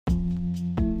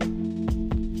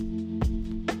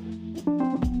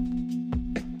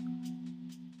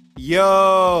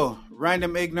Yo,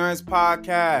 Random Ignorance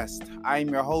Podcast. I am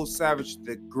your host, Savage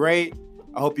the Great.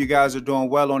 I hope you guys are doing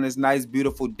well on this nice,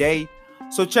 beautiful day.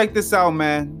 So check this out,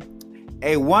 man.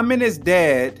 A woman is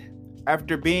dead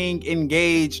after being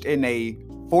engaged in a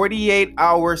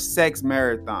 48-hour sex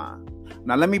marathon.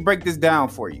 Now, let me break this down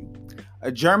for you.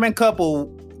 A German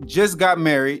couple just got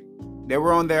married. They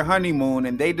were on their honeymoon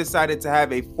and they decided to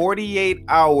have a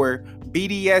 48-hour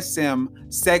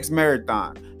BDSM sex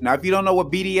marathon. Now, if you don't know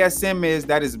what BDSM is,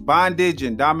 that is bondage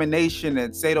and domination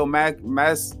and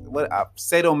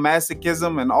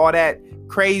sadomasochism and all that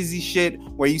crazy shit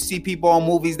where you see people on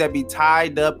movies that be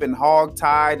tied up and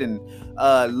hog-tied and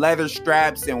leather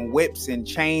straps and whips and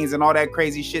chains and all that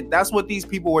crazy shit. That's what these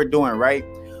people were doing, right?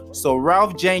 So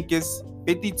Ralph Jenkins,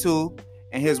 52,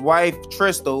 and his wife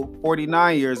Tristel,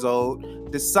 49 years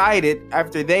old, decided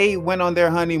after they went on their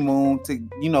honeymoon to,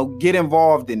 get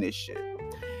involved in this shit.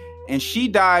 And she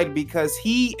died because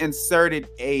he inserted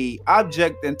a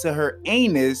object into her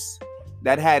anus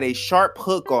that had a sharp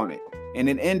hook on it. And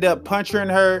it ended up puncturing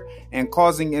her and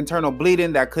causing internal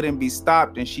bleeding that couldn't be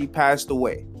stopped, and she passed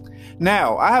away.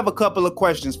 Now, I have a couple of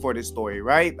questions for this story,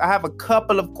 right? I have a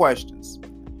couple of questions.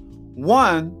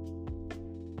 One,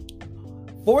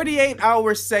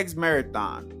 48-hour sex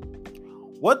marathon.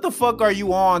 What the fuck are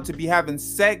you on to be having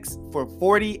sex for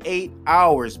 48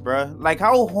 hours, bruh? Like,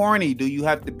 how horny do you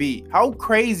have to be? How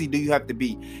crazy do you have to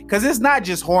be? Because it's not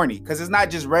just horny. Because it's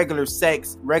not just regular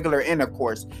sex, regular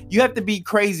intercourse. You have to be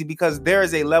crazy because there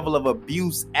is a level of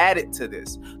abuse added to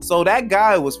this. So that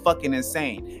guy was fucking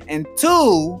insane. And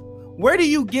two, where do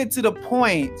you get to the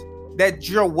point that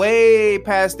you're way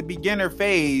past the beginner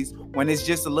phase when it's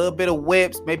just a little bit of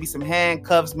whips, maybe some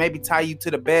handcuffs, maybe tie you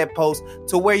to the bedpost,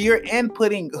 to where you're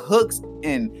inputting hooks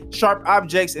and sharp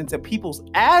objects into people's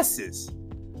asses?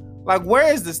 Like,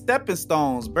 where is the stepping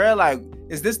stones, bro? Like,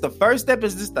 is this the first step?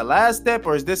 Is this the last step?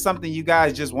 Or is this something you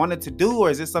guys just wanted to do? Or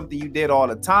is this something you did all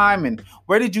the time? And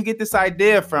where did you get this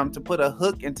idea from to put a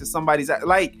hook into somebody's ass?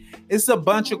 Like, it's a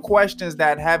bunch of questions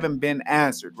that haven't been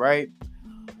answered, right?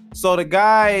 So the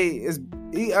guy is...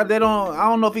 I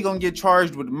don't know if he's gonna get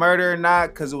charged with murder or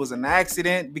not because it was an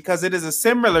accident, because it is a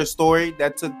similar story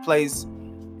that took place,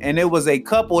 and it was a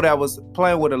couple that was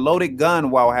playing with a loaded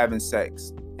gun while having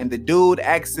sex, and the dude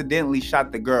accidentally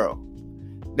shot the girl.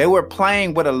 They were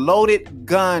playing with a loaded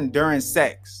gun during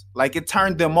sex. Like, it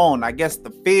turned them on. I guess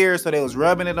the fear, so they was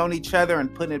rubbing it on each other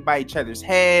and putting it by each other's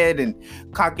head and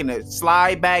cocking a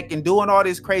slide back and doing all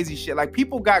this crazy shit. Like,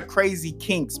 people got crazy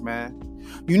kinks, man.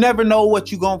 You never know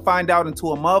what you gonna find out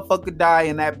until a motherfucker die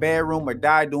in that bedroom or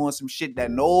die doing some shit that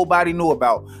nobody knew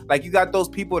about. Like, you got those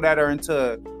people that are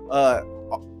into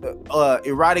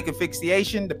erotic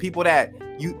asphyxiation, the people that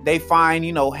they find,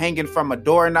 hanging from a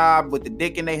doorknob with the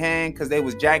dick in their hand because they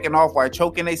was jacking off while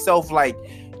choking themselves. Like,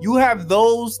 you have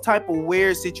those type of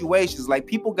weird situations. Like,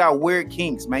 people got weird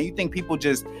kinks, man. You think people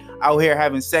just out here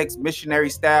having sex missionary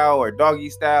style or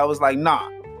doggy style? It's like, nah.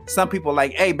 Some people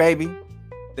like, hey, baby,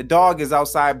 the dog is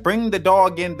outside. Bring the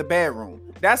dog in the bedroom.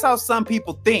 That's how some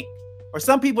people think. Or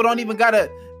some people don't even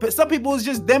some people is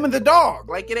just them and the dog.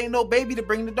 Like, it ain't no baby to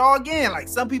bring the dog in. Like,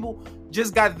 some people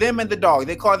just got them and the dog.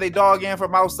 They call their dog in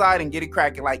from outside and get it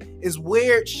cracking. Like, it's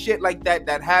weird shit like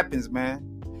that happens, man.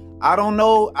 I don't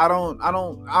know.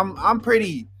 I'm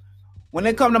pretty, when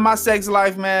it come to my sex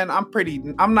life, man,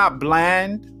 I'm not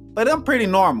bland, but I'm pretty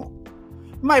normal.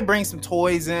 You might bring some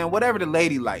toys in, whatever the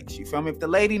lady likes. You feel me? If the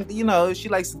lady, she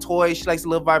likes the toys, she likes a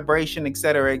little vibration,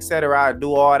 etc., I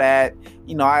do all that.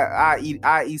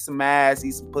 I eat some ass,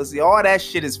 eat some pussy. All that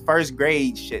shit is first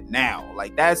grade shit now.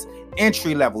 Like, that's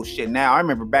entry level shit now. I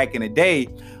remember back in the day,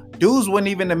 dudes wasn't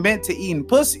even meant to eating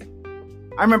pussy.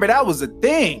 I remember that was a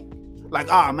thing. Like,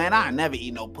 oh man, I never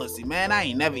eat no pussy, man. I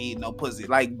ain't never eat no pussy.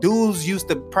 Like, dudes used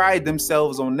to pride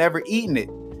themselves on never eating it.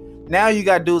 Now you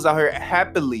got dudes out here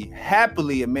happily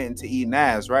admitting to eating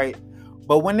ass, right?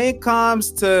 But when it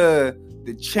comes to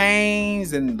the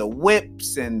chains and the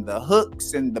whips and the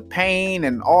hooks and the pain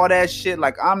and all that shit,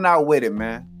 like, I'm not with it,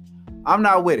 man. I'm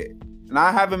not with it. And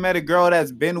I haven't met a girl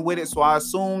that's been with it, so I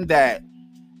assume that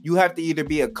you have to either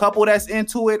be a couple that's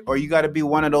into it, or you got to be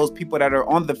one of those people that are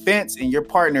on the fence and your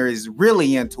partner is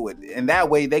really into it. And that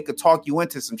way they could talk you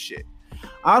into some shit.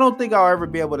 I don't think I'll ever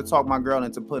be able to talk my girl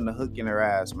into putting a hook in her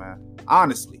ass, man.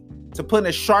 Honestly, to putting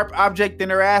a sharp object in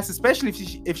her ass, especially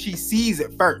if she sees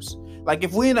it first. Like,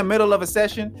 if we in the middle of a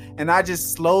session and I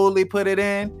just slowly put it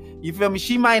in, you feel me?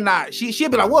 She might not. She'll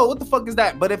be like, whoa, what the fuck is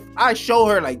that? But if I show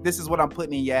her, like, this is what I'm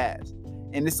putting in your ass,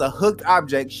 and it's a hooked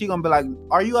object, she gonna be like,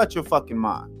 are you out your fucking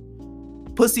mind?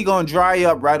 Pussy gonna dry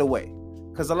up right away.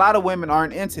 Because a lot of women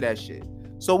aren't into that shit.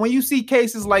 So when you see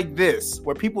cases like this,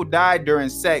 where people died during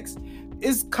sex,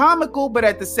 it's comical, but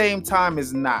at the same time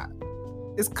is not.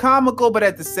 It's comical, but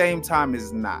at the same time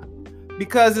is not.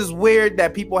 Because it's weird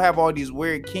that people have all these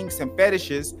weird kinks and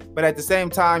fetishes, but at the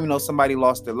same time, somebody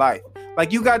lost their life.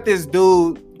 Like, you got this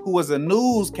dude who was a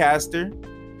newscaster.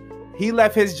 He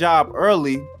left his job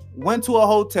early, went to a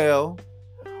hotel,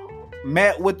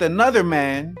 met with another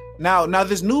man. Now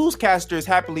this newscaster is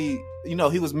happily,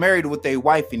 he was married with a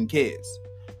wife and kids.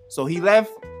 So he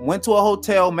left, went to a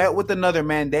hotel, met with another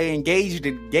man. They engaged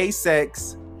in gay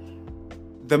sex.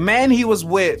 The man he was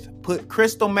with put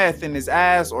crystal meth in his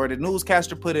ass, or the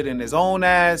newscaster put it in his own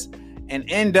ass, and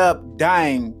end up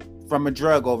dying from a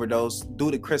drug overdose due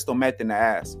to crystal meth in the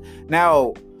ass.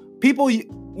 Now, people,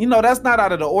 that's not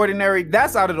out of the ordinary.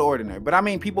 That's out of the ordinary. But I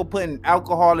mean, people putting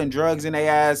alcohol and drugs in their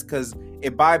ass because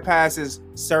it bypasses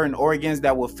certain organs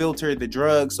that will filter the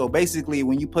drug. So basically,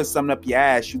 when you put something up your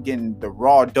ass, you're getting the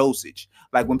raw dosage.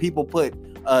 Like when people put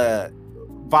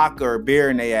vodka or beer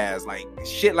in their ass, like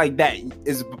shit like that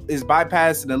is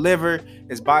bypassing the liver,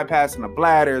 is bypassing the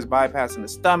bladder, is bypassing the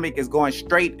stomach, is going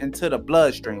straight into the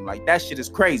bloodstream. Like, that shit is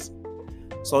crazy.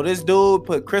 So this dude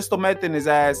put crystal meth in his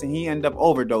ass and he ended up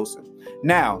overdosing.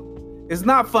 Now, it's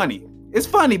not funny. It's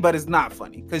funny, but it's not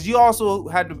funny, because you also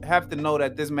have to know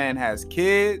that this man has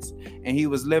kids and he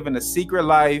was living a secret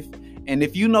life. And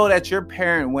if you know that your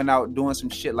parent went out doing some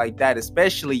shit like that,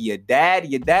 especially your dad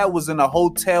was in a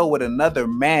hotel with another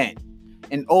man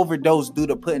and overdosed due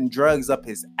to putting drugs up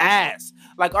his ass.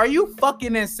 Like, are you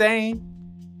fucking insane?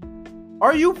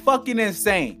 Are you fucking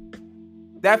insane?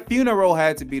 That funeral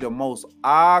had to be the most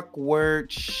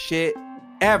awkward shit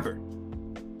ever.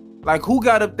 Like, who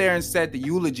got up there and said the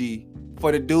eulogy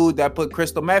for the dude that put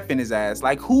crystal meth in his ass?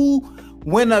 Like, who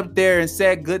went up there and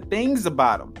said good things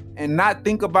about him and not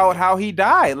think about how he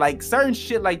died? Like, certain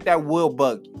shit like that will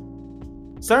bug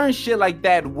you. Certain shit like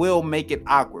that will make it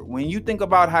awkward. When you think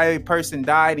about how a person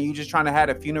died and you just trying to have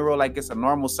a funeral like it's a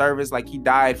normal service, like he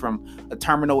died from a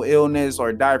terminal illness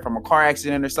or died from a car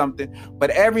accident or something.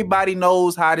 But everybody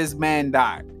knows how this man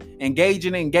died.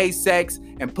 Engaging in gay sex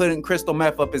and putting crystal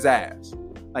meth up his ass.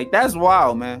 Like, that's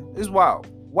wild, man. It's wild.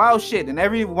 Wild shit. And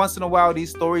every once in a while,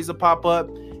 these stories will pop up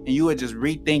and you would just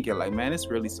rethink it. Like, man, it's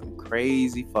really some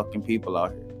crazy fucking people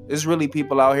out here. There's really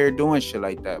people out here doing shit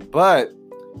like that. But,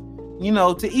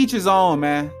 to each his own,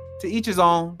 man. To each his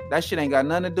own. That shit ain't got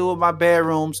nothing to do with my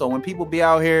bedroom. So when people be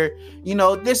out here,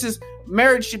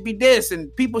 marriage should be this,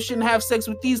 and people shouldn't have sex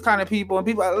with these kind of people. And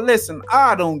people, listen,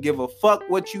 I don't give a fuck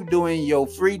what you do in your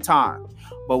free time.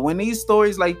 But when these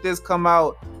stories like this come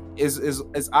out,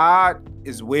 it's odd,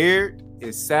 it's weird,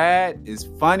 it's sad, it's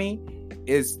funny,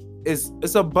 it's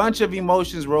a bunch of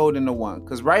emotions rolled into one.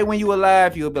 Because right when you will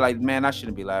laugh, you'll be like, man, I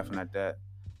shouldn't be laughing at that.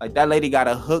 Like, that lady got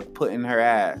a hook put in her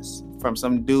ass from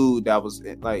some dude that was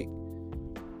like,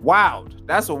 wild.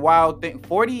 That's a wild thing.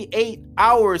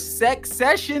 48-hour sex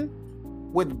session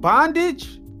with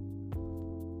bondage.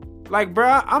 Like,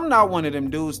 bruh, I'm not one of them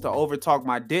dudes to overtalk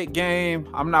my dick game.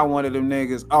 I'm not one of them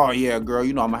niggas, oh yeah, girl,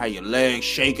 I'm gonna have your legs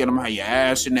shaking, I'm gonna have your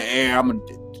ass in the air, I'm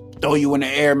gonna throw you in the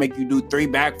air, make you do 3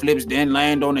 backflips, then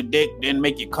land on the dick, then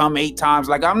make you come 8 times.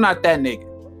 Like, I'm not that nigga.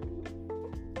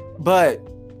 But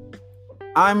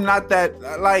I'm not that,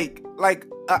 like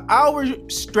an hour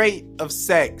straight of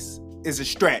sex is a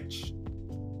stretch.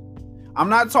 I'm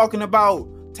not talking about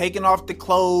taking off the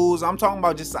clothes. I'm talking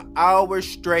about just an hour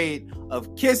straight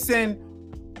of kissing,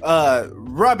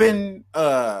 rubbing,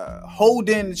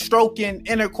 holding, stroking,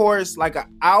 intercourse. Like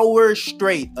an hour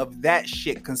straight of that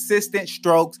shit. Consistent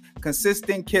strokes,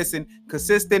 consistent kissing,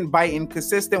 consistent biting,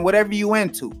 consistent whatever you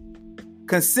into.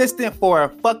 Consistent for a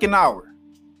fucking hour.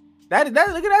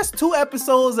 That's 2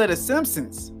 episodes of The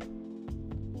Simpsons.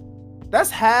 That's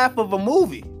half of a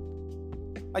movie.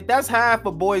 Like, that's half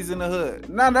of Boys in the Hood.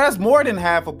 No, that's more than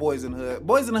half of Boys in the Hood.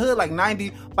 Boys in the Hood, like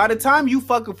 90. By the time you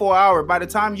fucking for an hour, by the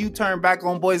time you turn back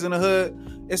on Boys in the Hood,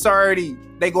 it's already,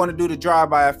 they going to do the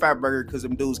drive-by at Fatburger because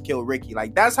them dudes killed Ricky.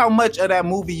 Like, that's how much of that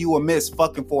movie you will miss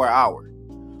fucking for an hour.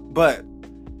 But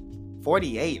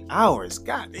 48 hours,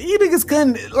 God, you niggas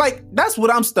couldn't, like, that's what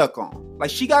I'm stuck on. Like,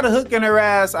 she got a hook in her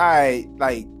ass, all right,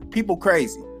 like, people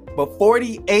crazy. But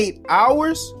 48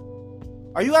 hours?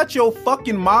 Are you out your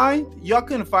fucking mind? Y'all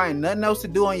couldn't find nothing else to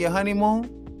do on your honeymoon?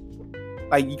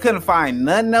 Like, you couldn't find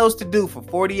nothing else to do for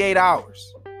 48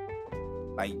 hours.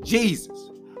 Like, Jesus.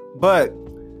 But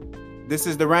this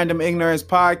is the Random Ignorance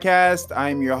Podcast. I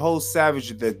am your host,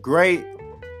 Savage the Great.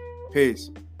 Peace.